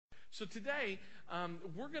So today,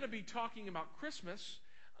 we're going to be talking about Christmas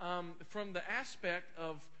from the aspect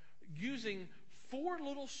of using four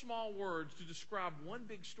little small words to describe one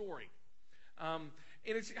big story. And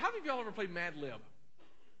it's, how many of y'all ever played Mad Lib?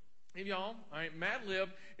 Any of y'all? All right, Mad Lib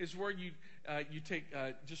is where you take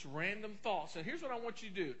just random thoughts. And here's what I want you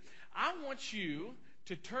to do. I want you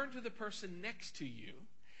to turn to the person next to you,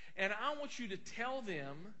 and I want you to tell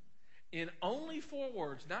them in only four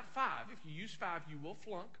words, not five. If you use five, you will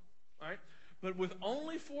flunk. All right? But with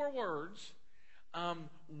only four words,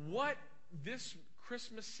 what this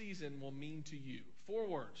Christmas season will mean to you. 4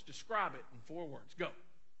 words. Describe it in 4 words. Go.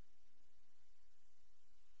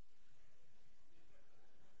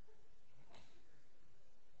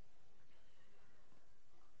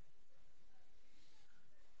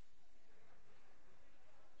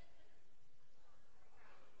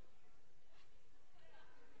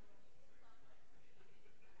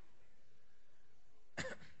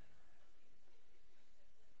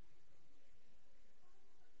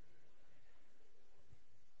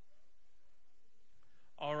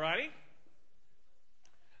 All righty.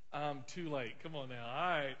 Too late. Come on now.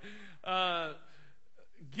 All right.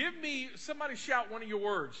 Give me, somebody shout one of your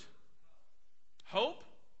words. Hope?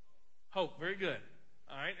 Hope. Very good.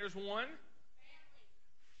 All right. There's 1.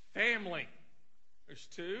 Family. There's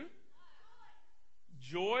 2.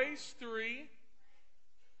 Joy's 3.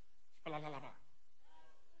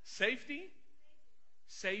 Safety?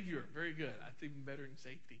 Savior. Very good. I think even better than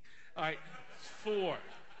safety. All right. 4.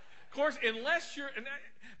 Of course, unless you're,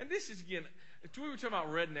 and this is again, we were talking about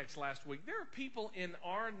rednecks last week. There are people in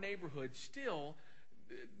our neighborhood still,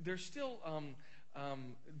 they're still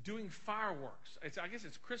doing fireworks. I guess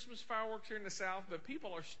it's Christmas fireworks here in the South, but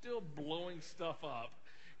people are still blowing stuff up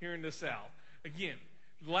here in the South. Again,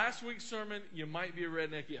 last week's sermon, you might be a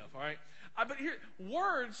redneck if, all right? But here,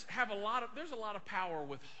 words have there's a lot of power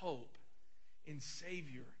with hope, in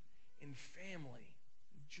Savior, in family,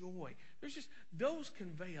 joy. There's just, those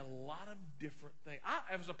convey a lot of different things.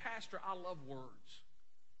 As a pastor, I love words.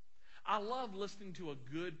 I love listening to a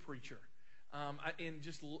good preacher and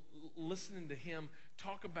just listening to him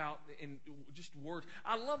talk about in just words.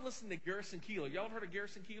 I love listening to Garrison Keillor. Y'all have heard of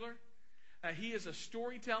Garrison Keillor? He is a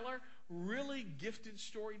storyteller, really gifted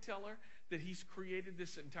storyteller, that he's created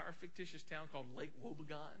this entire fictitious town called Lake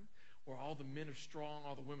Wobegon, where all the men are strong,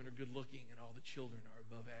 all the women are good looking, and all the children are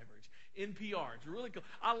above average. NPR, it's really cool.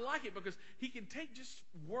 I like it because he can take just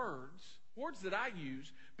words that I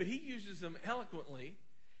use, but he uses them eloquently,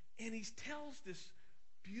 and he tells this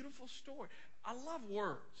beautiful story. I love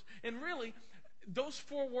words. And really, those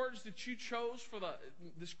 4 words that you chose for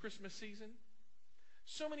this Christmas season,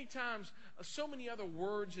 so many times, so many other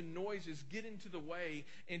words and noises get into the way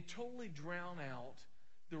and totally drown out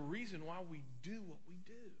the reason why we do what we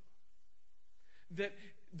do. That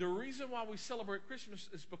the reason why we celebrate Christmas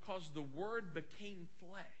is because the Word became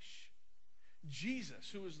flesh. Jesus,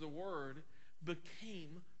 who is the Word,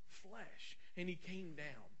 became flesh, and He came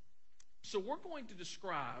down. So we're going to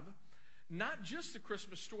describe not just the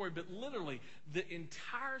Christmas story, but literally the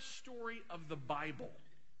entire story of the Bible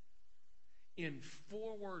in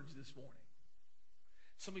 4 words this morning.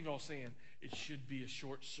 Some of y'all saying, it should be a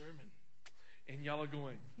short sermon. And y'all are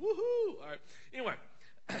going, woohoo! All right. Anyway,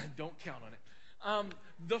 don't count on it.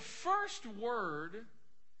 The first word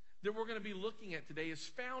that we're going to be looking at today is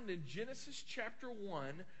found in Genesis chapter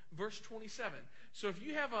 1, verse 27. So if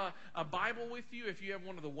you have a Bible with you, if you have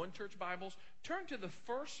one of the One Church Bibles, turn to the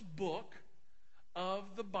first book of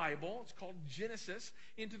the Bible. It's called Genesis,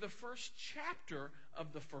 into the first chapter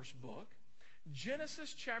of the first book.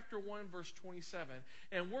 Genesis chapter 1, verse 27.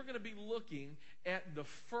 And we're going to be looking at the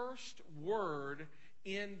first word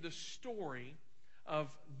in the story of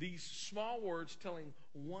these small words telling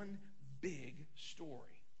one big story.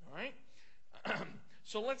 All right?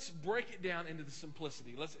 So let's break it down into the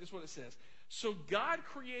simplicity. Here's what it says. So God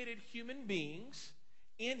created human beings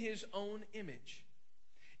in His own image.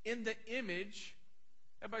 In the image,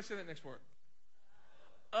 everybody say that next word.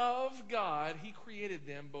 Of God, He created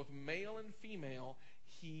them, both male and female,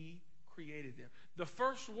 He created them. The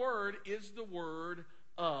first word is the word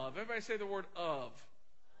of. Everybody say the word of.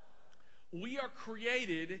 We are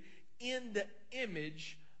created in the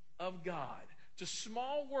image of God. It's a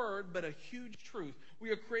small word, but a huge truth.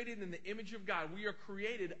 We are created in the image of God. We are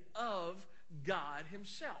created of God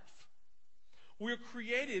Himself. We are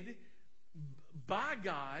created by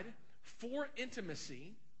God for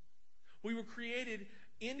intimacy. We were created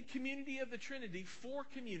in community of the Trinity for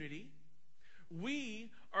community.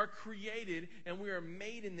 We are created and we are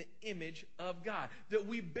made in the image of God. That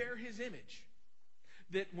we bear His image.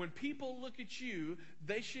 that when people look at you,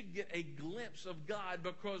 they should get a glimpse of God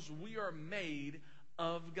because we are made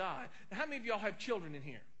of God. Now, how many of y'all have children in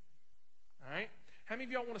here? All right? How many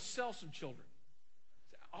of y'all want to sell some children?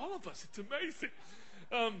 All of us. It's amazing.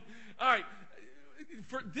 All right.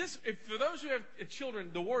 For those who have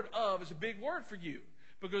children, the word "of" is a big word for you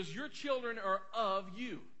because your children are of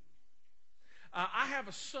you. I have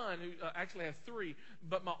a son who actually I have three,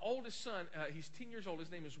 but my oldest son, he's 10 years old.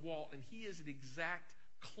 His name is Walt, and he is an exact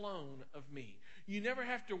clone of me. You never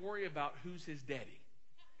have to worry about who's his daddy.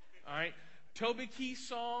 All right? Toby Keith's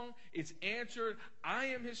song, it's answered, I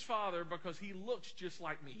am his father because he looks just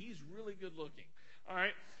like me. He's really good looking. All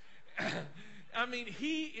right? I mean,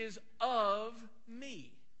 he is of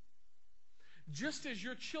me. Just as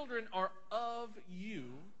your children are of you,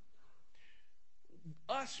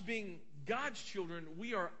 us being God's children,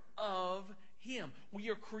 we are of him. We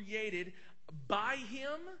are created by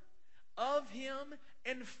him, of him,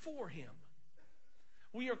 and for him.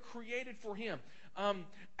 We are created for him.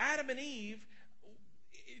 Adam and Eve,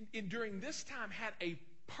 during this time, had a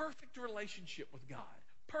perfect relationship with God.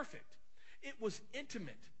 Perfect. It was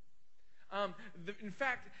intimate. In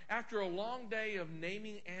fact, after a long day of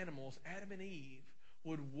naming animals, Adam and Eve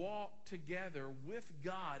would walk together with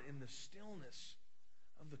God in the stillness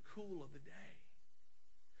of the cool of the day.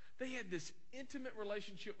 They had this intimate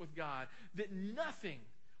relationship with God that nothing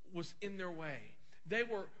was in their way. They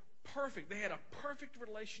were perfect. They had a perfect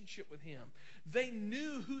relationship with him. They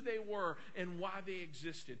knew who they were and why they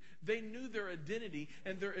existed. They knew their identity,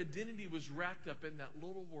 and their identity was wrapped up in that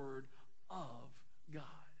little word, of God.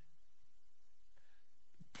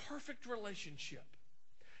 Perfect relationship.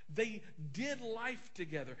 They did life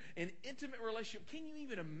together, an intimate relationship. Can you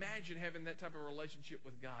even imagine having that type of relationship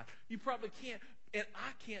with God? You probably can't, and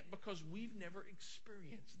I can't because we've never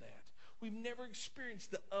experienced that. We've never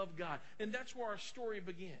experienced the of God. And that's where our story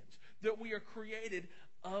begins, that we are created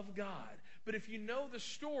of God. But if you know the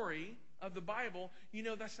story of the Bible, you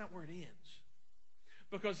know that's not where it ends.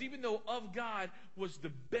 Because even though of God was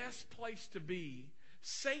the best place to be,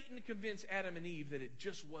 Satan convinced Adam and Eve that it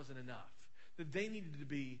just wasn't enough, that they needed to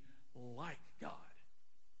be like God.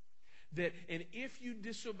 And if you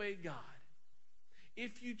disobey God,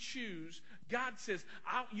 if you choose, God says,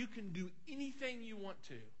 you can do anything you want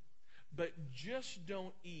to, but just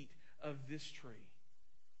don't eat of this tree.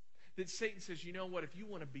 That Satan says, you know what, if you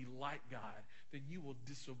want to be like God, then you will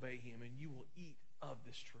disobey him and you will eat of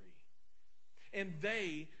this tree. And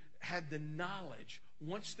they had the knowledge.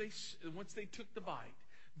 Once they took the bite,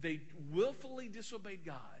 they willfully disobeyed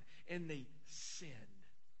God and they sinned.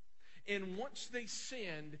 And once they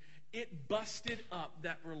sinned, it busted up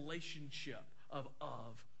that relationship of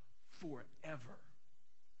forever.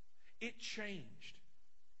 It changed.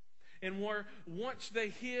 And once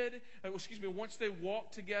they once they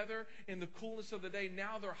walked together in the coolness of the day,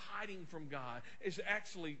 now they're hiding from God.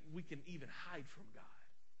 We can even hide from God.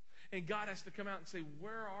 And God has to come out and say,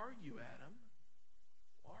 where are you, Adam?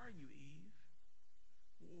 Where are you,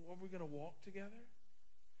 Eve? Are we going to walk together?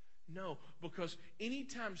 No, because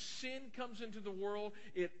anytime sin comes into the world,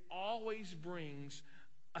 it always brings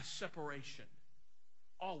a separation.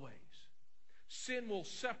 Always. Sin will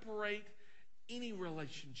separate any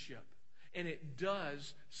relationship. And it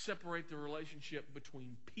does separate the relationship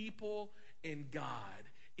between people and God.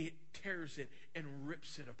 It tears it and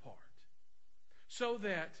rips it apart. So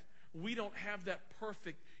that we don't have that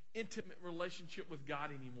perfect, intimate relationship with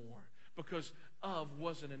God anymore because of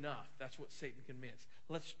wasn't enough. That's what Satan convinced.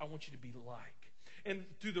 I want you to be like. And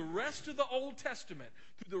through the rest of the Old Testament,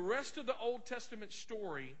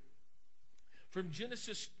 story, from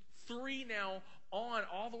Genesis 3 now on,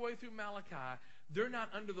 all the way through Malachi, they're not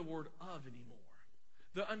under the word of anymore.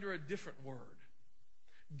 They're under a different word.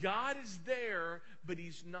 God is there, but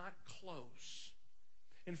he's not close.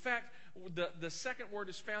 In fact, the second word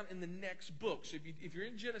is found in the next book. So if you're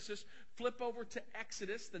in Genesis, flip over to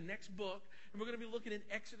Exodus, the next book, and we're going to be looking in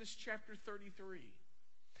Exodus chapter 33.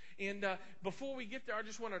 And before we get there, I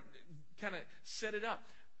just want to kind of set it up.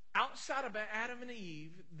 Outside of Adam and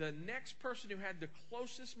Eve, the next person who had the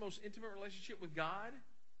closest, most intimate relationship with God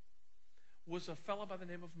was a fellow by the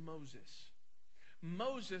name of Moses.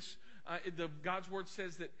 Moses, God's word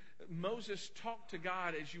says that Moses talked to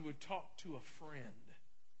God as you would talk to a friend.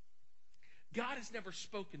 God has never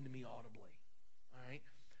spoken to me audibly, all right?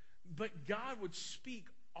 But God would speak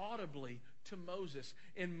audibly to Moses,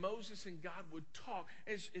 and Moses and God would talk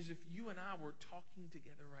as if you and I were talking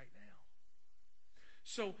together right now.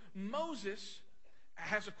 So Moses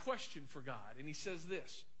has a question for God, and he says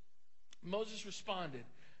this. Moses responded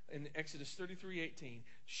in Exodus 33:18,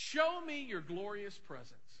 "Show me your glorious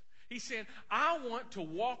presence." He's saying, I want to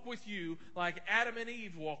walk with you like Adam and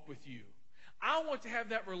Eve walked with you. I want to have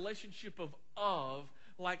that relationship of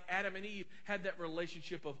like Adam and Eve had that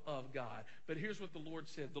relationship of God. But here's what the Lord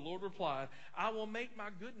said. The Lord replied, I will make my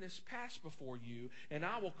goodness pass before you, and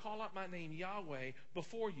I will call out my name Yahweh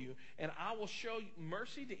before you, and I will show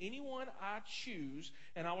mercy to anyone I choose,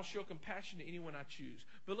 and I will show compassion to anyone I choose.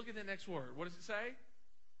 But look at the next word. What does it say?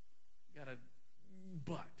 You got a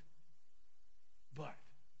but.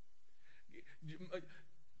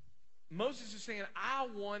 Moses is saying, I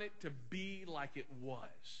want it to be like it was.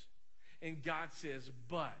 And God says,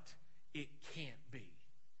 but it can't be.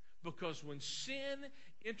 Because when sin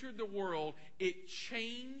entered the world, it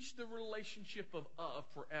changed the relationship of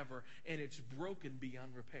forever, and it's broken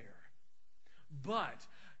beyond repair. But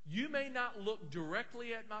you may not look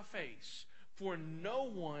directly at my face, for no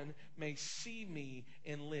one may see me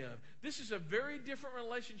and live. This is a very different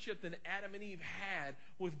relationship than Adam and Eve had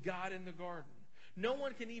with God in the garden. No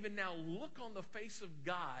one can even now look on the face of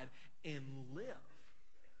God and live.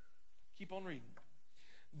 Keep on reading.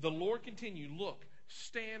 The Lord continued, look,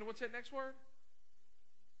 stand, what's that next word?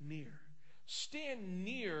 Near. Stand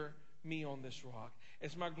near me on this rock.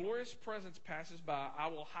 As my glorious presence passes by, I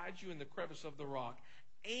will hide you in the crevice of the rock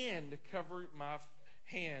and cover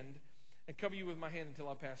you with my hand until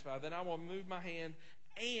I pass by. Then I will move my hand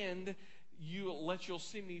and you'll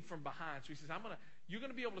see me from behind. So he says, you're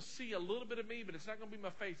going to be able to see a little bit of me, but it's not going to be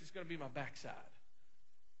my face, it's going to be my backside.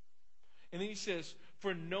 And then he says,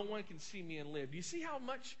 for no one can see me and live. Do you see how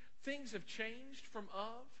much things have changed from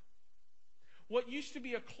of? What used to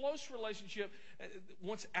be a close relationship,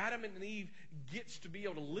 once Adam and Eve gets to be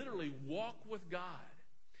able to literally walk with God,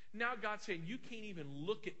 now God's saying, you can't even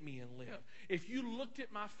look at me and live. If you looked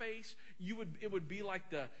at my face, it would be like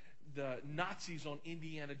the Nazis on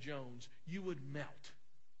Indiana Jones. You would melt.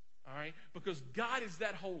 All right? Because God is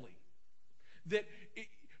that holy.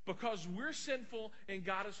 Because we're sinful and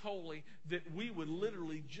God is holy, that we would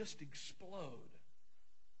literally just explode.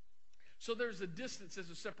 So there's a distance, there's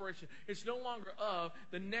a separation. It's no longer of.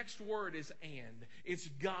 The next word is and. It's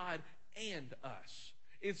God and us.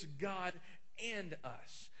 It's God and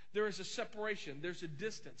us. There is a separation. There's a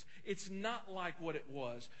distance. It's not like what it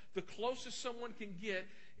was. The closest someone can get,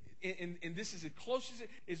 and this is as close as it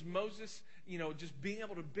is Moses, just being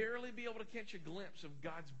able to barely be able to catch a glimpse of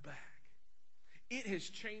God's back. It has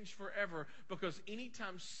changed forever because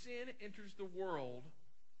anytime sin enters the world,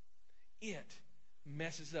 it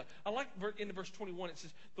messes up. I like in verse 21, it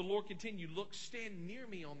says, the Lord continued, look, stand near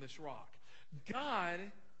me on this rock. God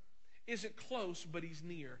isn't close, but he's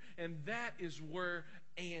near. And that is where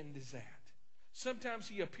and is at. Sometimes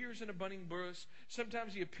he appears in a burning bush.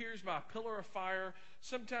 Sometimes he appears by a pillar of fire.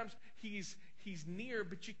 Sometimes he's near,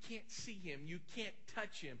 but you can't see him. You can't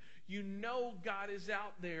touch him. You know God is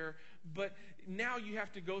out there, but now you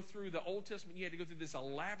have to go through the Old Testament. You had to go through this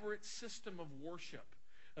elaborate system of worship,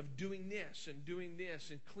 of doing this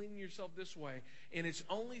and cleaning yourself this way. And it's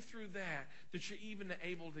only through that you're even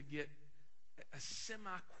able to get a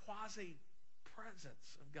semi-quasi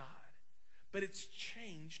presence of God. But it's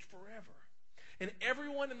changed forever. And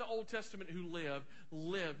everyone in the Old Testament who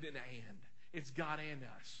lived in and. It's God and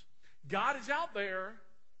us. God is out there.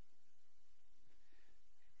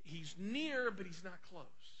 He's near, but he's not close.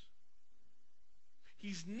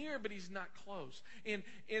 He's near, but he's not close. And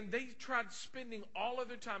they tried spending all of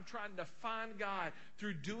their time trying to find God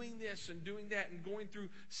through doing this and doing that and going through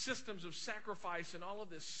systems of sacrifice and all of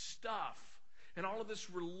this stuff and all of this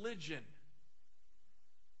religion.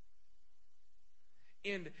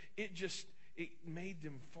 And it made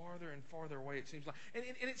them farther and farther away, it seems like. And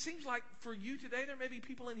it seems like for you today, there may be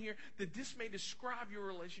people in here that this may describe your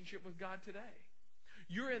relationship with God today.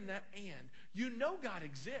 You're in that and. You know God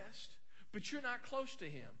exists, but you're not close to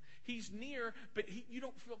him. He's near, but you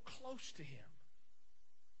don't feel close to him.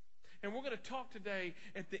 And we're going to talk today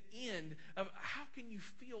at the end of how can you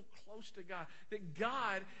feel close to God? That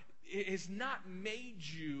God has not made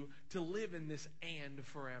you to live in this and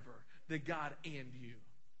forever. That God and you.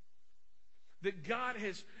 That God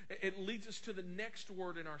it leads us to the next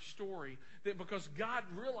word in our story. That because God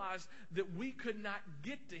realized that we could not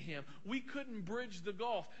get to him. We couldn't bridge the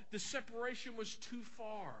gulf. The separation was too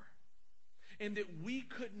far. And that we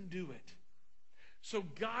couldn't do it. So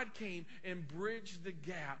God came and bridged the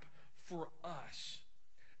gap for us.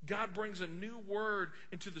 God brings a new word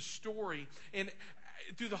into the story. And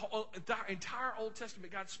through the entire Old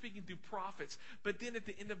Testament, God's speaking through prophets. But then at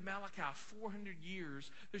the end of Malachi, 400 years,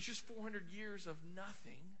 there's just 400 years of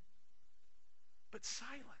nothing but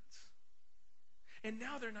silence. And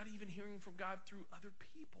now they're not even hearing from God through other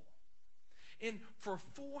people. And for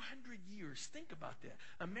 400 years, think about that.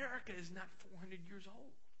 America is not 400 years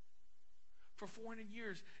old. For 400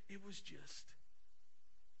 years, it was just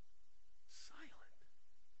silent.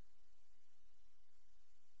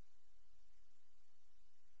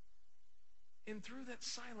 And through that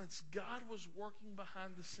silence, God was working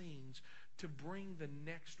behind the scenes to bring the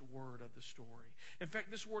next word of the story. In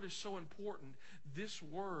fact, this word is so important. This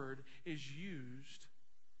word is used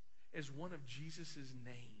as one of Jesus'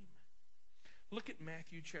 name. Look at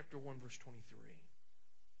Matthew chapter 1, verse 23.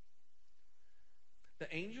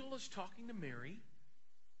 The angel is talking to Mary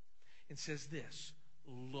and says this,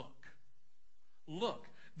 look,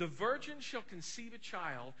 the virgin shall conceive a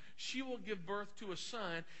child. She will give birth to a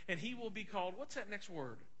son, and he will be called, what's that next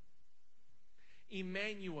word?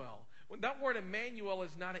 Emmanuel. That word Emmanuel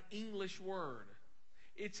is not an English word.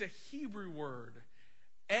 It's a Hebrew word.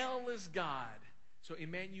 El is God. So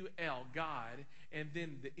Emmanuel, God, and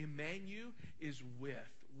then the Emmanuel is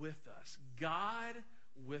with us. God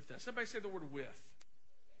with us. Somebody say the word with.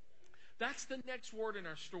 That's the next word in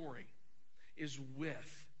our story, is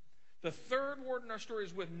with. The third word in our story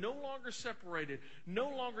is with, no longer separated. No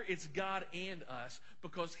longer it's God and us,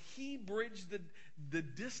 because he bridged the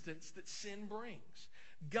distance that sin brings.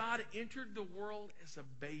 God entered the world as a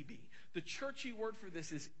baby. The churchy word for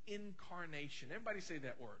this is incarnation. Everybody say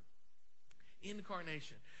that word.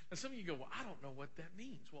 Incarnation. Now some of you go, well, I don't know what that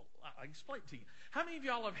means. Well, I'll explain it to you. How many of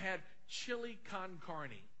y'all have had chili con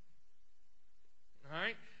carne? All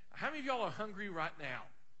right? How many of y'all are hungry right now?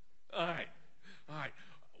 All right.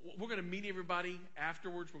 We're going to meet everybody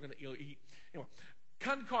afterwards. We're going to eat. Anyway,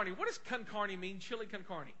 con carne. What does con carne mean? Chili con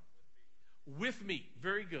carne. With meat.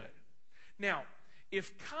 Very good. Now,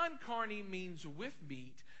 if con carne means with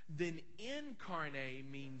meat, then incarnate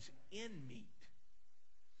means in meat.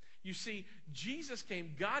 You see, Jesus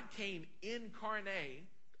came, God came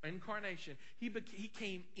incarnation. He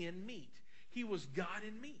came in meat. He was God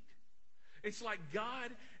in meat. It's like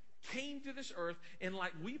God came to this earth, and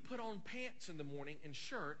like we put on pants in the morning and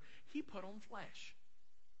shirt, he put on flesh.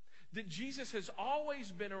 That Jesus has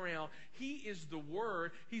always been around. He is the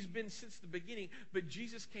Word. He's been since the beginning, but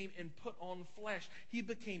Jesus came and put on flesh. He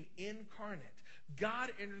became incarnate.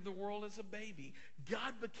 God entered the world as a baby.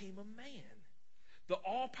 God became a man. The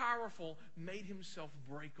all-powerful made himself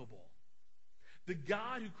breakable. The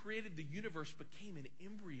God who created the universe became an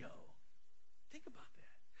embryo. Think about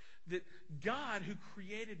that. That God who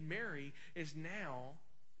created Mary is now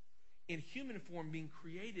in human form being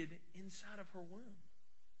created inside of her womb.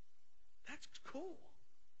 That's cool.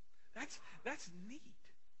 That's neat.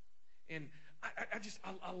 And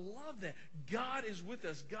I love that. God is with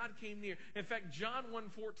us. God came near. In fact, John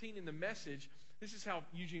 1:14 in the Message, this is how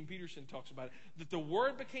Eugene Peterson talks about it, that the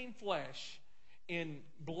Word became flesh and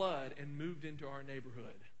blood and moved into our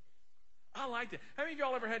neighborhood. I like that. How many of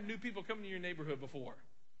y'all ever had new people come to your neighborhood before?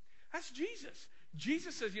 That's Jesus.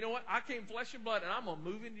 Jesus says, you know what? I came flesh and blood, and I'm going to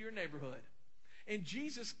move into your neighborhood. And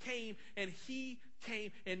Jesus came, and he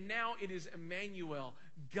came, and now it is Emmanuel,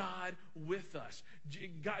 God with us.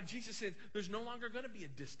 Jesus said there's no longer going to be a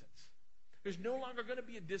distance. There's no longer going to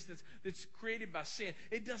be a distance that's created by sin.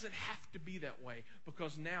 It doesn't have to be that way,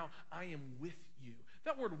 because now I am with you.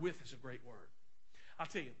 That word with is a great word. I'll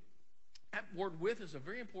tell you, that word with is a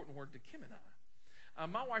very important word to Kim and I.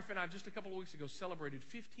 My wife and I, just a couple of weeks ago, celebrated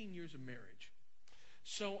 15 years of marriage.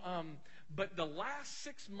 So, but the last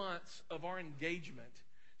 6 months of our engagement,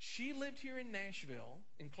 she lived here in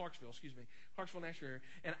Clarksville, Nashville area,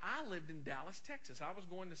 and I lived in Dallas, Texas. I was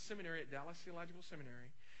going to seminary at Dallas Theological Seminary,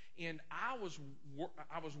 and I was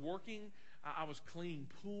working, I was cleaning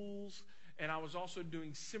pools, and I was also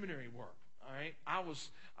doing seminary work. All right, I was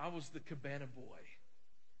the cabana boy.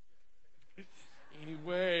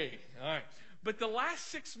 Anyway, all right. But the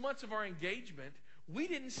last 6 months of our engagement, we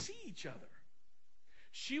didn't see each other.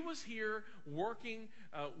 She was here working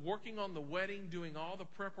on the wedding, doing all the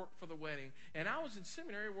prep work for the wedding, and I was in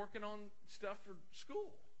seminary working on stuff for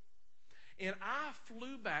school. And I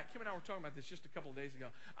flew back. Kim and I were talking about this just a couple of days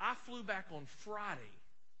ago. I flew back on Friday,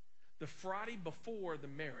 the Friday before the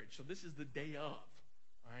marriage. So this is the day of,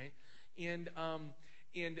 all right? And I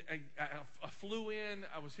flew in.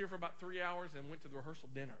 I was here for about 3 hours and went to the rehearsal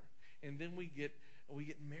dinner. And then we get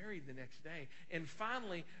married the next day. And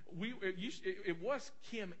finally, it was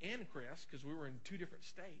Kim and Chris, because we were in 2 different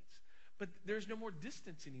states. But there's no more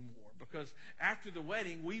distance anymore, because after the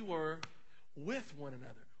wedding, we were with one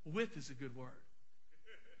another. With is a good word.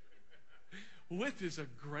 With is a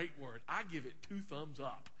great word. I give it 2 thumbs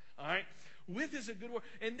up. All right? With is a good word.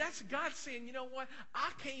 And that's God saying, you know what? I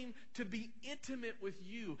came to be intimate with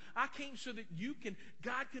you. I came so that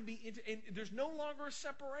God can be intimate. And there's no longer a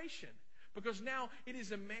separation. Because now it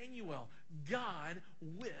is Emmanuel, God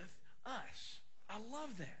with us. I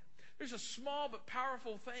love that. There's a small but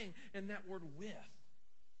powerful thing in that word with.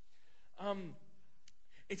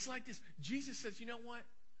 It's like this. Jesus says, you know what?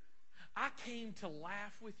 I came to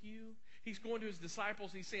laugh with you. He's going to his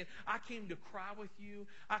disciples. He's saying, I came to cry with you.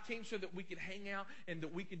 I came so that we could hang out and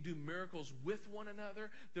that we can do miracles with one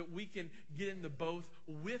another, that we can get in the boat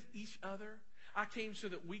with each other. I came so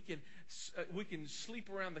that we can sleep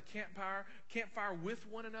around the campfire with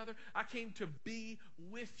one another. I came to be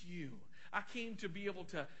with you. I came to be able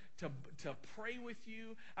to pray with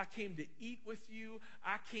you. I came to eat with you.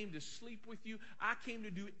 I came to sleep with you. I came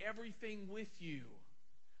to do everything with you.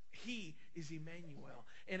 He is Emmanuel.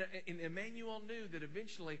 And Emmanuel knew that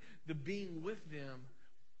eventually the being with them,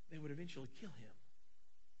 they would eventually kill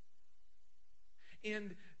him.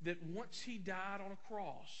 And that once he died on a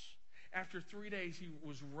cross, after 3 days he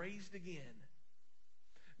was raised again,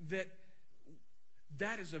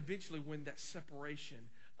 that is eventually when that separation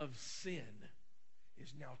of sin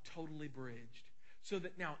is now totally bridged. So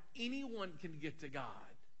that now anyone can get to God.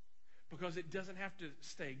 Because it doesn't have to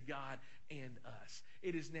stay God and us.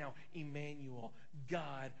 It is now Emmanuel,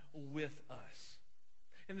 God with us.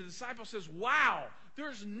 And the disciple says, wow,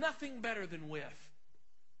 there's nothing better than with.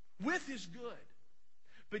 With is good.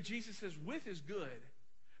 But Jesus says with is good,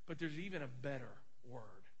 but there's even a better word.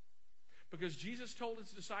 Because Jesus told his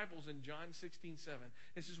disciples in John 16:7,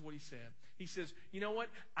 this is what he said. He says, you know what?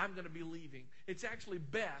 I'm going to be leaving. It's actually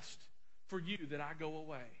best for you that I go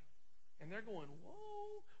away. And they're going, whoa.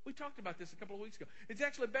 We talked about this a couple of weeks ago. It's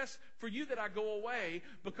actually best for you that I go away,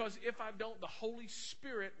 because if I don't, the Holy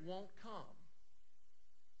Spirit won't come.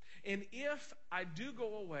 And if I do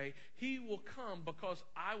go away, he will come because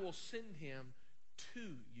I will send him to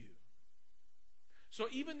you. So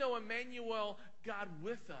even though Emmanuel, God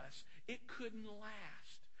with us, it couldn't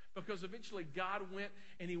last. Because eventually God went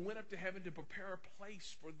and he went up to heaven to prepare a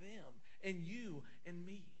place for them and you and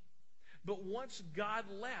me. But once God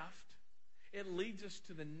left, it leads us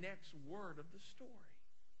to the next word of the story.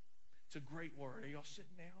 It's a great word. Are y'all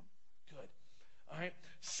sitting down? Good. All right.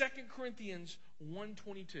 2 Corinthians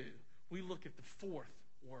 1:22. We look at the fourth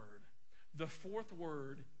word. The fourth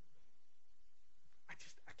word, I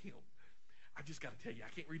just got to tell you,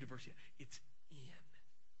 I can't read the verse yet. It's in.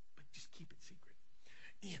 But just keep it secret.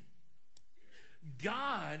 In.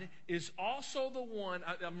 God is also the one,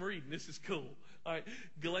 I'm reading, this is cool. All right,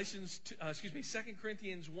 2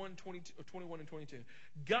 Corinthians 21 and 22.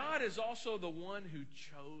 God is also the one who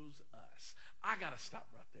chose us. I got to stop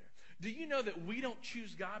right there. Do you know that we don't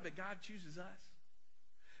choose God, but God chooses us?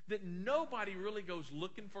 That nobody really goes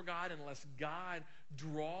looking for God unless God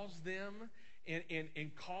draws them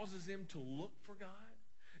and causes them to look for God.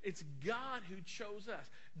 It's God who chose us.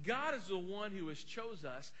 God is the one who has chose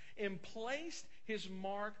us and placed his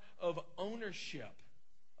mark of ownership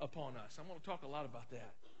upon us. I'm going to talk a lot about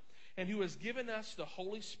that. And who has given us the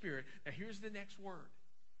Holy Spirit. Now here's the next word.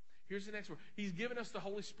 Here's the next word. He's given us the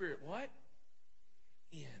Holy Spirit. What?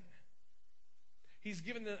 In. He's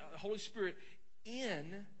given the Holy Spirit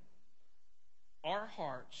in our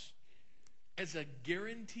hearts as a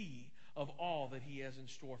guarantee of all that he has in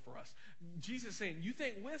store for us. Jesus is saying, you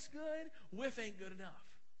think with's good? With ain't good enough.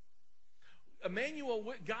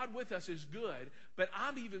 Emmanuel, God with us, is good, but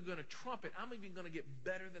I'm even going to trump it. I'm even going to get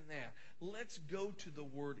better than that. Let's go to the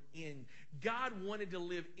word in. God wanted to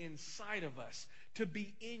live inside of us, to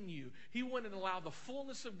be in you. He wanted to allow the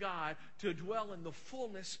fullness of God to dwell in the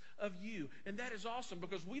fullness of you. And that is awesome,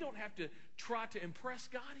 because we don't have to try to impress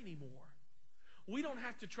God anymore. We don't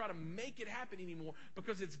have to try to make it happen anymore,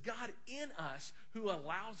 because it's God in us who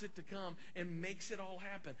allows it to come and makes it all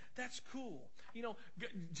happen. That's cool. You know,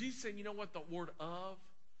 Jesus said, you know what, the word of,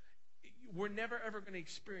 we're never ever going to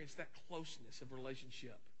experience that closeness of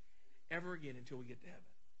relationship ever again until we get to heaven.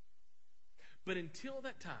 But until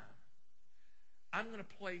that time, I'm going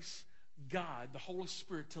to place God, the Holy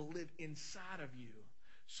Spirit, to live inside of you,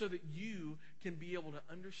 so that you can be able to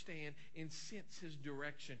understand and sense his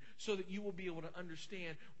direction, so that you will be able to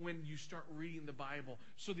understand when you start reading the Bible,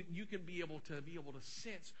 so that you can be able to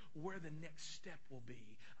sense where the next step will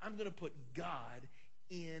be. I'm going to put God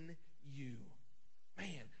in you. Man,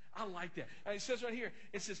 I like that. It says right here,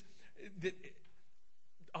 it says that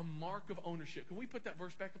a mark of ownership. Can we put that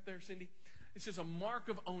verse back up there, Cindy? It says a mark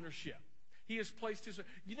of ownership. He has placed his...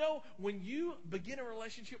 You know, when you begin a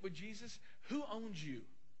relationship with Jesus, who owns you?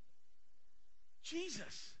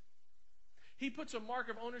 Jesus. He puts a mark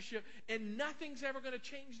of ownership, and nothing's ever going to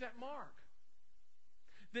change that mark.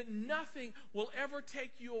 That nothing will ever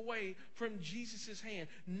take you away from Jesus' hand.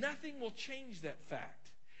 Nothing will change that fact.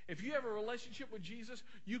 If you have a relationship with Jesus,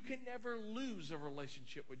 you can never lose a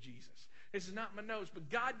relationship with Jesus. This is not my notes, but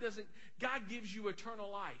God gives you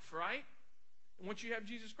eternal life, right? Once you have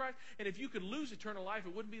Jesus Christ. And if you could lose eternal life,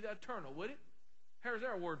 it wouldn't be that eternal, would it? Here's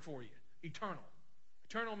our word for you. Eternal.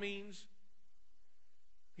 Eternal means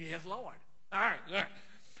yes, Lord. All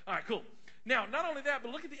right, cool. Now, not only that,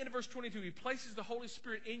 but look at the end of verse 22. He places the Holy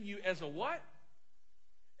Spirit in you as a what?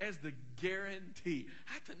 As the guarantee.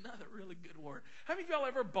 That's another really good word. How many of y'all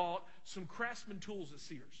ever bought some Craftsman tools at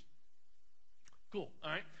Sears? Cool, all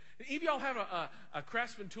right. Any of y'all have a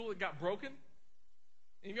Craftsman tool that got broken?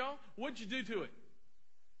 Any of y'all? What'd you do to it?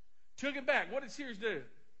 Took it back. What did Sears do?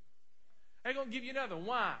 They're going to give you another.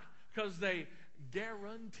 Why? Because they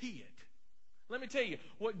guarantee it. Let me tell you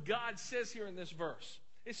what God says here in this verse.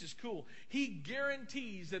 This is cool. He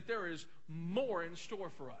guarantees that there is more in store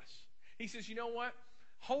for us. He says, you know what?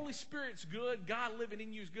 Holy Spirit's good. God living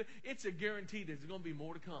in you is good. It's a guarantee that there's going to be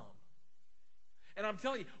more to come. And I'm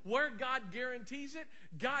telling you, where God guarantees it,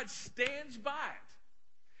 God stands by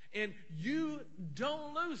it. And you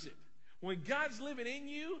don't lose it. When God's living in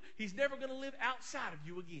you, He's never going to live outside of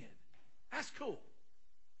you again. That's cool.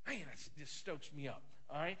 Man, that just stokes me up.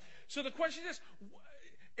 All right? So the question is,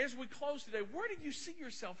 as we close today, where do you see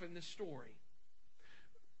yourself in this story?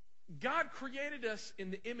 God created us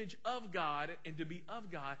in the image of God and to be of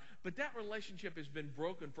God, but that relationship has been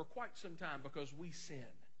broken for quite some time because we sin.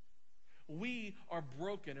 We are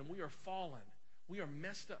broken and we are fallen. We are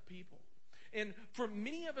messed up people. And for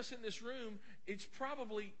many of us in this room, it's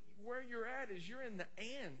probably where you're at is you're in the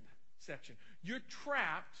and section. You're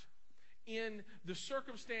trapped in the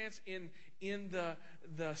circumstance, in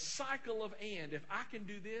the cycle of and. If I can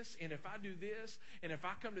do this, and if I do this, and if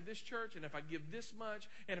I come to this church, and if I give this much,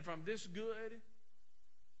 and if I'm this good.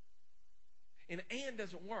 And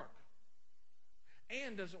doesn't work.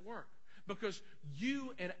 And doesn't work. Because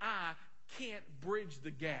you and I can't bridge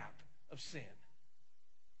the gap of sin.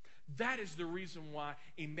 That is the reason why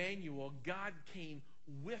Emmanuel, God came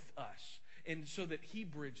with us, and so that He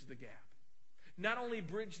bridged the gap. Not only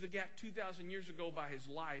bridged the gap 2,000 years ago by His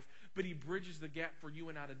life, but He bridges the gap for you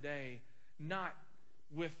and I today, not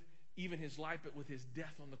with even His life, but with His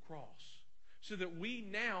death on the cross. So that we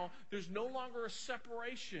now, there's no longer a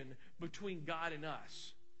separation between God and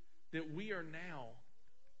us. That we are now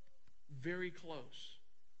very close.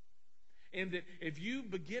 And that if you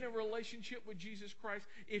begin a relationship with Jesus Christ,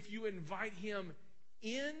 if you invite Him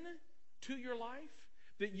in to your life,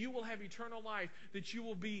 that you will have eternal life, that you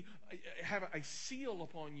will have a seal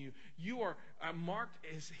upon you. You are marked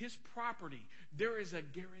as His property. There is a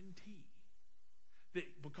guarantee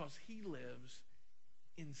that because He lives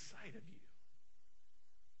inside of you.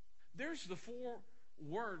 There's the 4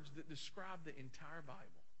 words that describe the entire Bible.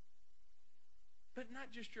 But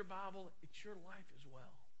not just your Bible, it's your life as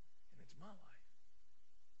well. And it's my life.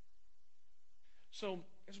 So,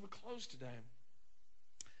 as we close today,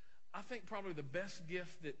 I think probably the best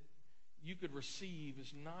gift that you could receive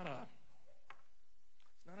is not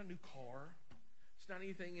a new car. It's not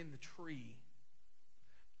anything in the tree.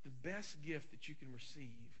 The best gift that you can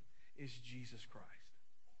receive is Jesus Christ.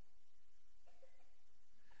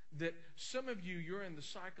 That some of you, you're in the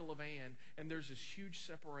cycle of and there's this huge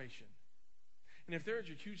separation. And if there's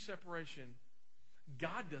a huge separation,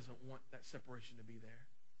 God doesn't want that separation to be there.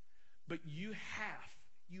 But you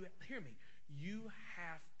hear me, you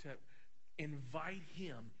have to invite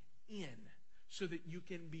Him in so that you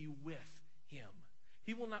can be with Him.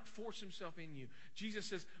 He will not force Himself in you. Jesus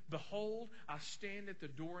says, behold, I stand at the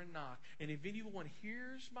door and knock, and if anyone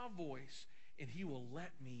hears my voice, and He will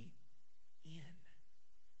let me in.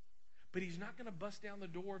 But He's not going to bust down the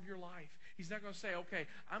door of your life. He's not going to say, okay,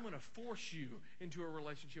 I'm going to force you into a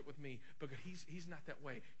relationship with me, because He's not that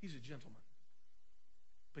way. He's a gentleman.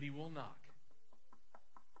 But He will knock.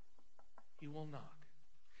 He will knock.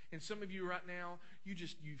 And some of you right now,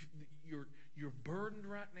 you're burdened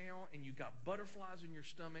right now, and you've got butterflies in your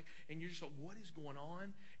stomach, and you're just like, what is going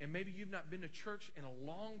on? And maybe you've not been to church in a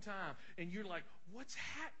long time, and you're like, what's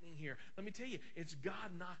happening here? Let me tell you, it's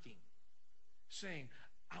God knocking, saying,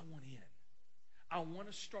 I want in. I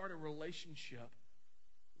want to start a relationship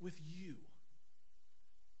with you.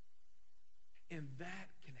 And that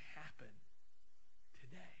can happen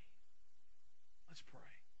today. Let's pray.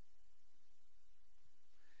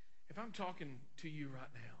 If I'm talking to you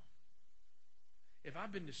right now, if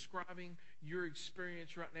I've been describing your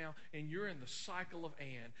experience right now, and you're in the cycle of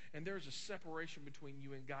and there's a separation between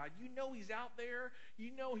you and God, you know He's out there,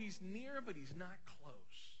 you know He's near, but He's not close.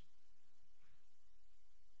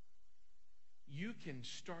 You can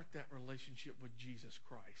start that relationship with Jesus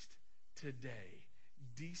Christ today,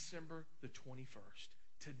 December the 21st,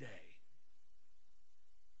 today.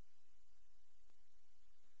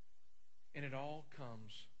 And it all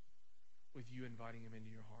comes with you inviting him into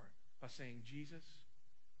your heart by saying, Jesus,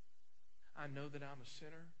 I know that I'm a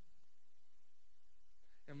sinner.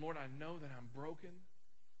 And Lord, I know that I'm broken.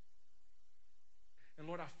 And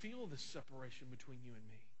Lord, I feel this separation between you and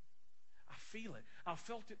me. I feel it. I've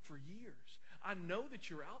felt it for years. I know that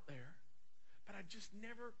you're out there, but I just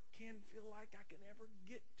never can feel like I can ever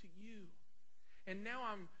get to you. And now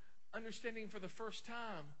I'm understanding for the first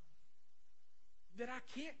time that I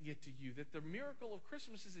can't get to you, that the miracle of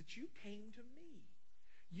Christmas is that you came to me.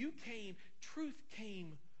 You came, truth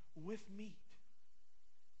came with meat.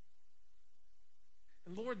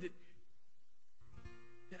 And Lord, that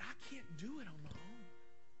I can't do it on my own.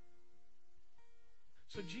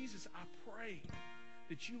 So Jesus, I pray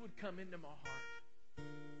that you would come into my heart,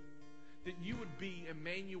 that you would be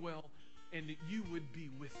Emmanuel, and that you would be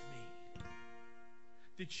with me,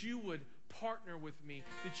 that you would partner with me,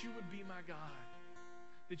 that you would be my God,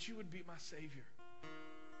 that you would be my Savior.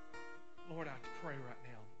 Lord, I pray right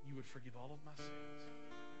now you would forgive all of my sins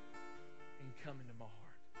and come into my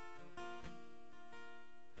heart.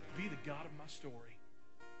 Be the God of my story.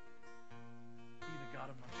 Be the God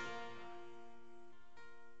of my story.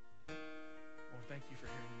 Lord, thank you for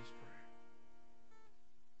hearing this prayer.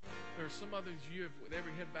 There are some others you have, with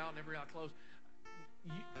every head bowed and every eye closed,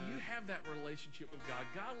 you have that relationship with God.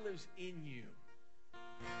 God lives in you.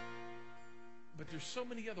 But there's so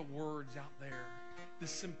many other words out there. The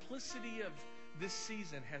simplicity of this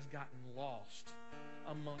season has gotten lost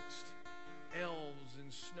amongst elves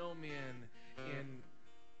and snowmen and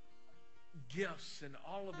gifts and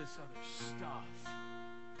all of this other stuff.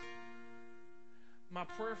 My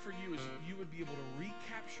prayer for you is that you would be able to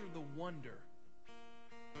recapture the wonder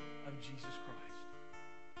of Jesus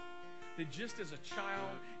Christ. That just as a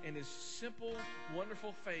child in his simple,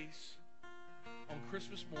 wonderful face on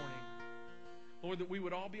Christmas morning, Lord, that we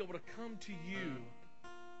would all be able to come to you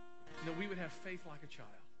and that we would have faith like a child.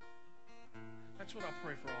 That's what I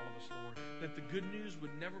pray for all of us, Lord, that the good news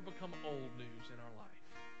would never become old news in our life.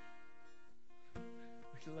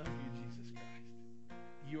 We love you, Jesus Christ.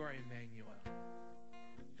 You are Emmanuel.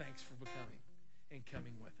 Thanks for becoming and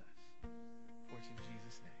coming with us.